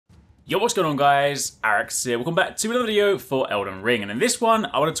Yo, what's going on guys? HyperX here. Welcome back to another video for Elden Ring, and in this one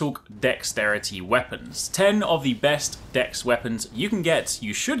I want to talk dexterity weapons. 10 of the best dex weapons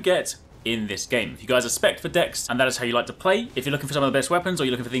you should get in this game. If you guys are spec'd for dex and that is how you like to play, if you're looking for some of the best weapons or you're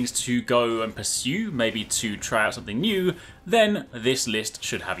looking for things to go and pursue, maybe to try out something new, then this list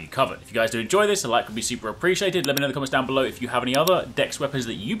should have you covered. If you guys do enjoy this, a like would be super appreciated. Let me know in the comments down below if you have any other dex weapons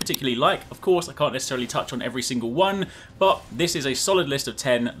that you particularly like. Of course, I can't necessarily touch on every single one, but this is a solid list of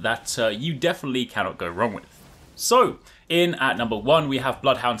 10 that you definitely cannot go wrong with. So, in at number 1 we have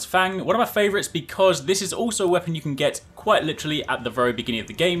Bloodhound's Fang, one of my favourites because this is also a weapon you can get quite literally at the very beginning of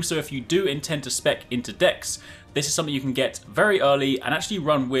the game, so if you do intend to spec into dex, this is something you can get very early and actually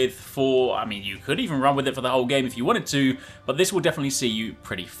run with for, I mean, you could even run with it for the whole game if you wanted to, but this will definitely see you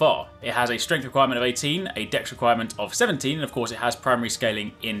pretty far. It has a strength requirement of 18, a dex requirement of 17, and of course it has primary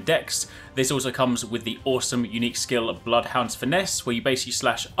scaling in dex. This also comes with the awesome unique skill Bloodhound's Finesse, where you basically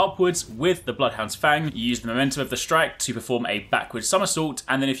slash upwards with the Bloodhound's Fang. You use the momentum of the strike to perform a backward somersault,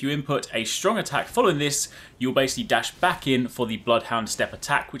 and then if you input a strong attack following this, you'll basically dash back in for the Bloodhound step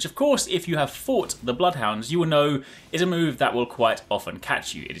attack, which of course, if you have fought the Bloodhounds, you will know is a move that will quite often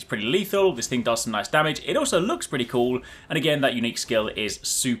catch you. It is pretty lethal, this thing does some nice damage, it also looks pretty cool, and again, that unique skill is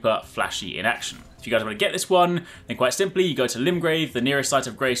super flashy in action. If you guys want to get this one, then quite simply, you go to Limgrave, the nearest site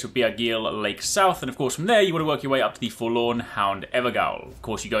of grace would be Argyll Lake South, and of course from there, you want to work your way up to the Forlorn Hound Evergaol. Of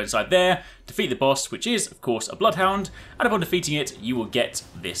course, you go inside there, defeat the boss, which is, of course, a Bloodhound, and upon defeating it, you will get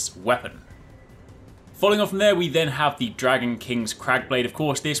this weapon. Following on from there, we then have the Dragon King's Cragblade. Of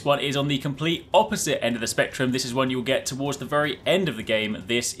course, this one is on the complete opposite end of the spectrum. This is one you will get towards the very end of the game.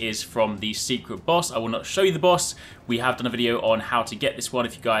 This is from the secret boss. I will not show you the boss. We have done a video on how to get this one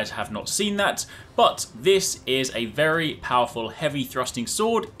if you guys have not seen that. But this is a very powerful, heavy thrusting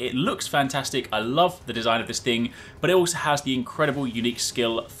sword. It looks fantastic. I love the design of this thing, but it also has the incredible unique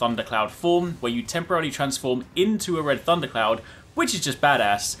skill Thundercloud Form, where you temporarily transform into a red thundercloud, which is just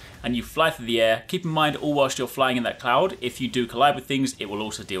badass, and you fly through the air. Keep in mind, all whilst you're flying in that cloud, if you do collide with things, it will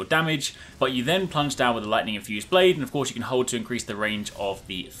also deal damage, but you then plunge down with a lightning infused blade, and of course you can hold to increase the range of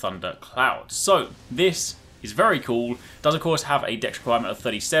the thunder cloud. So this is very cool. It does of course have a dex requirement of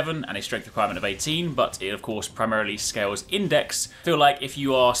 37 and a strength requirement of 18, but it of course primarily scales in dex. I feel like if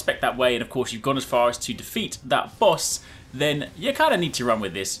you are spec that way, and of course you've gone as far as to defeat that boss, then you kind of need to run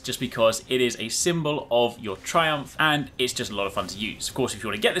with this just because it is a symbol of your triumph and it's just a lot of fun to use. Of course, if you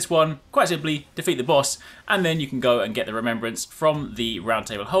want to get this one, quite simply defeat the boss and then you can go and get the remembrance from the round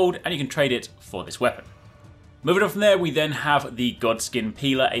table hold and you can trade it for this weapon. Moving on from there, we then have the Godskin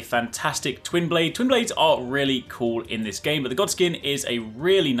Peeler, a fantastic twin blade. Twin blades are really cool in this game, but the Godskin is a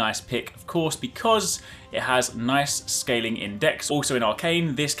really nice pick, of course, because it has nice scaling in dex. Also in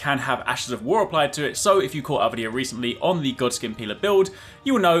Arcane, this can have Ashes of War applied to it, so if you caught our video recently on the Godskin Peeler build,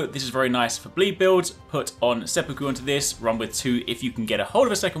 you will know this is very nice for bleed builds. Put on Seppuku onto this, run with 2 if you can get a hold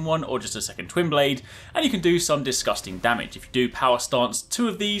of a second one, or just a second twin blade, and you can do some disgusting damage. If you do power stance 2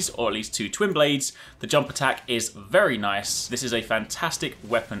 of these, or at least 2 twin blades, the jump attack is very nice. This is a fantastic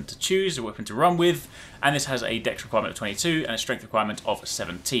weapon to choose, a weapon to run with, and this has a dex requirement of 22 and a strength requirement of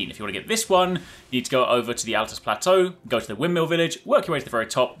 17. If you want to get this one, you need to go over to the Altus Plateau, go to the Windmill Village, work your way to the very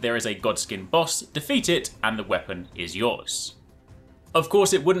top, there is a Godskin boss, defeat it, and the weapon is yours. Of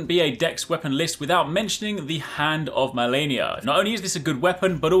course, it wouldn't be a dex weapon list without mentioning the Hand of Malenia. Not only is this a good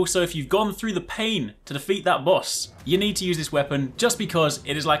weapon, but also if you've gone through the pain to defeat that boss, you need to use this weapon just because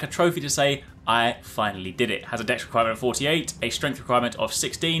it is like a trophy to say, I finally did it. It has a dex requirement of 48, a strength requirement of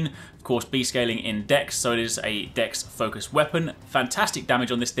 16, of course B scaling in dex, so it is a dex focused weapon. Fantastic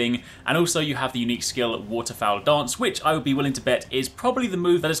damage on this thing, and also you have the unique skill Waterfowl Dance, which I would be willing to bet is probably the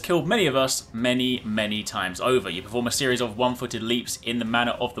move that has killed many of us many times over. You perform a series of one-footed leaps in the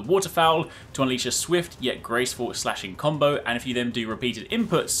manner of the waterfowl to unleash a swift yet graceful slashing combo, and if you then do repeated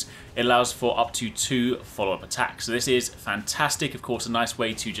inputs, it allows for up to 2 follow-up attacks. So this is fantastic, of course a nice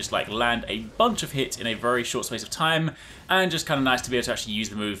way to just like land a bunch of hits in a very short space of time, and just kind of nice to be able to actually use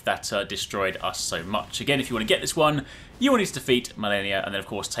the move that destroyed us so much. Again, if you want to get this one, you will need to defeat Malenia and then of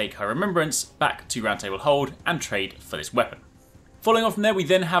course take her remembrance back to Round Table Hold and trade for this weapon. Following on from there, we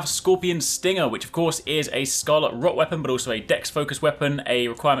then have Scorpion Stinger, which of course is a Scarlet Rot weapon, but also a dex-focused weapon, a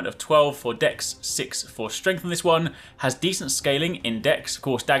requirement of 12 for dex, 6 for strength on this one, has decent scaling in dex. Of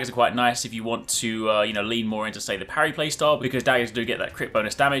course, daggers are quite nice if you want to, lean more into, say, the parry playstyle, because daggers do get that crit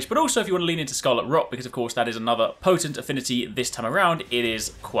bonus damage, but also if you want to lean into Scarlet Rot, because of course that is another potent affinity this time around, it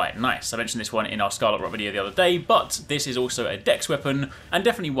is quite nice. I mentioned this one in our Scarlet Rot video the other day, but this is also a dex weapon, and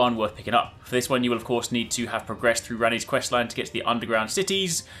definitely one worth picking up. For this one, you will of course need to have progressed through Ranni's questline to get to the underground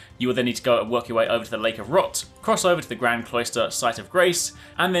cities. You will then need to go and work your way over to the Lake of Rot, cross over to the Grand Cloister Site of Grace,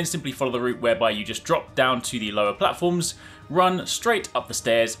 and then simply follow the route whereby you just drop down to the lower platforms, run straight up the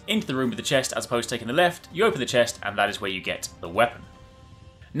stairs into the room with the chest as opposed to taking the left. You open the chest and that is where you get the weapon.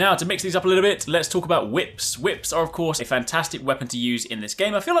 Now, to mix these up a little bit, let's talk about whips. Whips are, of course, a fantastic weapon to use in this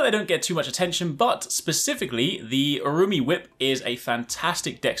game. I feel like they don't get too much attention, but specifically, the Urumi Whip is a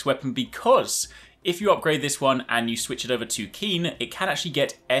fantastic dex weapon because if you upgrade this one and you switch it over to Keen, it can actually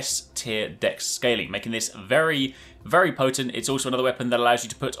get S tier dex scaling, making this very, very potent. It's also another weapon that allows you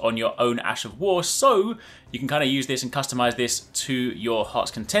to put on your own Ash of War, so you can kind of use this and customize this to your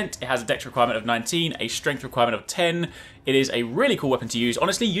heart's content. It has a dex requirement of 19, a strength requirement of 10. It is a really cool weapon to use.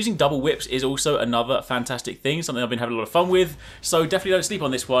 Honestly, using double whips is also another fantastic thing, something I've been having a lot of fun with, so definitely don't sleep on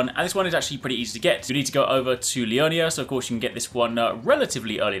this one. And this one is actually pretty easy to get. You need to go over to Leonia, so of course you can get this one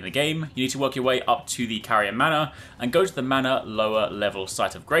relatively early in the game. You need to work your way up to the Carrier Manor and go to the Manor lower level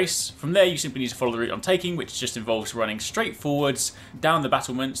Site of Grace. From there, you simply need to follow the route I'm taking, which just involves running straight forwards down the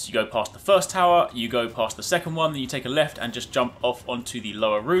battlements. You go past the first tower, you go past the second one, then you take a left and just jump off onto the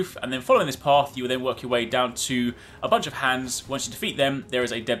lower roof, and then following this path you will then work your way down to a bunch of hands. Once you defeat them, there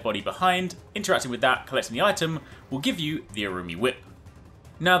is a dead body behind. Interacting with that, collecting the item, will give you the Urumi Whip.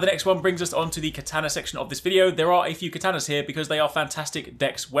 Now, the next one brings us on to the katana section of this video. There are a few katanas here because they are fantastic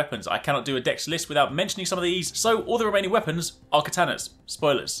dex weapons. I cannot do a dex list without mentioning some of these, so all the remaining weapons are katanas.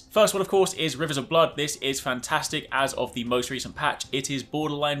 Spoilers. First one, of course, is Rivers of Blood. This is fantastic as of the most recent patch. It is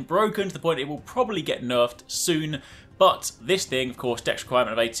borderline broken to the point it will probably get nerfed soon, but this thing, of course, dex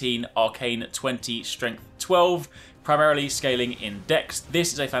requirement of 18, arcane 20, strength 12, primarily scaling in dex.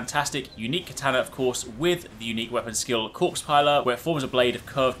 This is a fantastic, unique katana, of course, with the unique weapon skill Corpse Piler, where it forms a blade of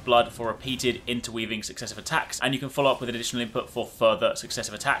curved blood for repeated interweaving successive attacks, and you can follow up with an additional input for further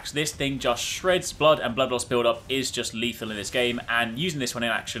successive attacks. This thing just shreds blood, and blood loss build-up is just lethal in this game, and using this one in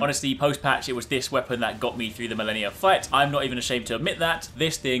action, honestly, post-patch, it was this weapon that got me through the Millennia fight. I'm not even ashamed to admit that.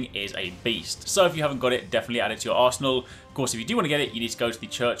 This thing is a beast. So if you haven't got it, definitely add it to your arsenal. Of course, if you do want to get it, you need to go to the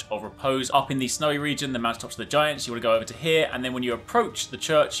Church of Repose up in the snowy region, the mountaintops of the giants. You want to go over to here, and then when you approach the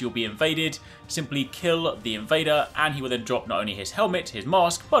church, you'll be invaded. Simply kill the invader, and he will then drop not only his helmet, his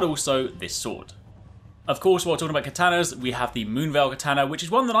mask, but also this sword. Of course, while talking about katanas, we have the Moonveil Katana, which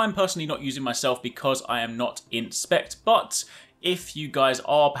is one that I'm personally not using myself because I am not in spect, but if you guys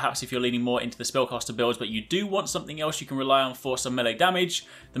are, perhaps if you're leaning more into the spellcaster builds, but you do want something else you can rely on for some melee damage,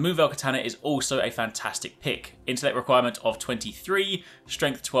 the Moonveil Katana is also a fantastic pick. Intellect requirement of 23,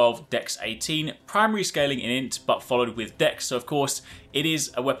 strength 12, dex 18, primary scaling in int, but followed with dex, so of course it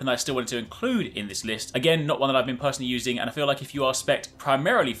is a weapon that I still wanted to include in this list. Again, not one that I've been personally using, and I feel like if you are spec'd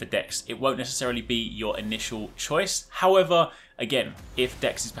primarily for dex, it won't necessarily be your initial choice. However, again, if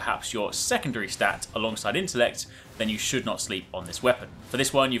dex is perhaps your secondary stat alongside intellect, then you should not sleep on this weapon. For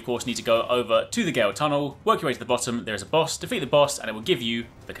this one, you of course need to go over to the Gale Tunnel, work your way to the bottom, there is a boss, defeat the boss, and it will give you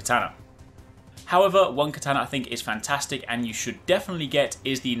the katana. However, one katana I think is fantastic and you should definitely get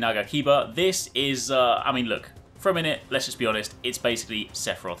is the Nagakiba. This is, I mean look, for a minute, let's just be honest, it's basically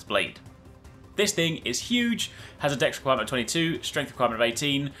Sephiroth's blade. This thing is huge, has a dex requirement of 22, strength requirement of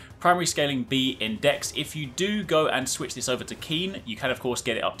 18, primary scaling B in dex. If you do go and switch this over to Keen, you can of course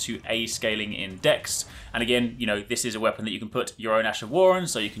get it up to A scaling in dex. And again, you know, this is a weapon that you can put your own Ash of War on,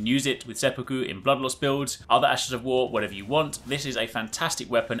 so you can use it with Seppuku in Blood Loss builds, other Ashes of War, whatever you want. This is a fantastic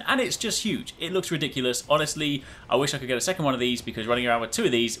weapon, and it's just huge. It looks ridiculous. Honestly, I wish I could get a second one of these, because running around with two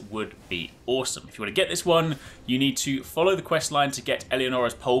of these would be awesome. If you want to get this one, you need to follow the quest line to get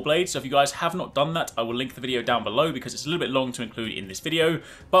Eleonora's Pole Blade. So if you guys have not done that, I will link the video down below, because it's a little bit long to include in this video.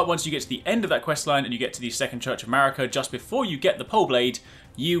 But once you get to the end of that quest line and you get to the Second Church of Marika, just before you get the Pole Blade,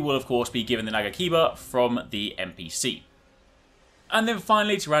 you will of course be given the Nagakiba from the NPC. And then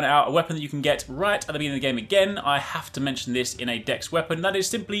finally, to round it out, a weapon that you can get right at the beginning of the game again, I have to mention this in a dex weapon, that is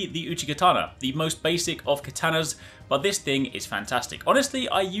simply the Uchi-Katana, the most basic of katanas, but this thing is fantastic. Honestly,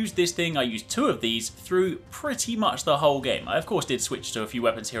 I used this thing, I used two of these through pretty much the whole game. I of course did switch to a few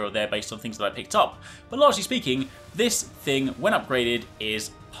weapons here or there based on things that I picked up, but largely speaking, this thing, when upgraded,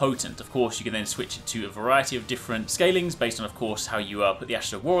 is potent. Of course, you can then switch it to a variety of different scalings based on, of course, how you put the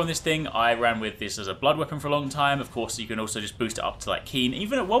Ashes of War on this thing. I ran with this as a blood weapon for a long time. Of course, you can also just boost it up to like Keen.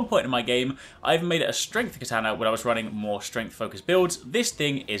 Even at one point in my game, I even made it a strength katana when I was running more strength-focused builds. This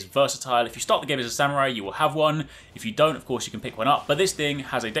thing is versatile. If you start the game as a samurai, you will have one. If you don't, of course, you can pick one up. But this thing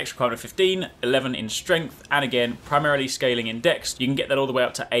has a dex requirement of 15, 11 in strength, and again, primarily scaling in dex. You can get that all the way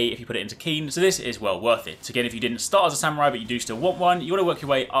up to A if you put it into Keen, so this is well worth it. Again, if you didn't start as a samurai, but you do still want one, you want to work your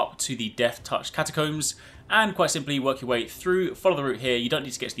way up to the Death Touch Catacombs, and quite simply work your way through, follow the route here. You don't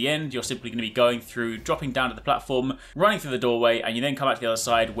need to get to the end, you're simply going to be going through, dropping down to the platform, running through the doorway, and you then come out to the other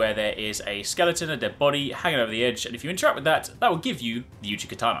side where there is a skeleton, a dead body, hanging over the edge, and if you interact with that, that will give you the Uchi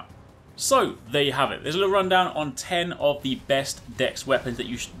Katana. So, there you have it. There's a little rundown on 10 of the best DEX weapons that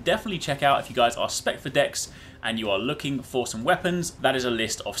you should definitely check out if you guys are spec for DEX and you are looking for some weapons. That is a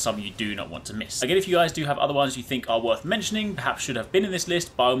list of some you do not want to miss. Again, if you guys do have other ones you think are worth mentioning, perhaps should have been in this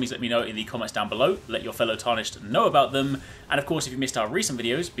list, by all means let me know in the comments down below. Let your fellow Tarnished know about them. And of course, if you missed our recent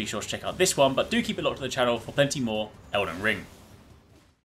videos, be sure to check out this one, but do keep it locked to the channel for plenty more Elden Ring.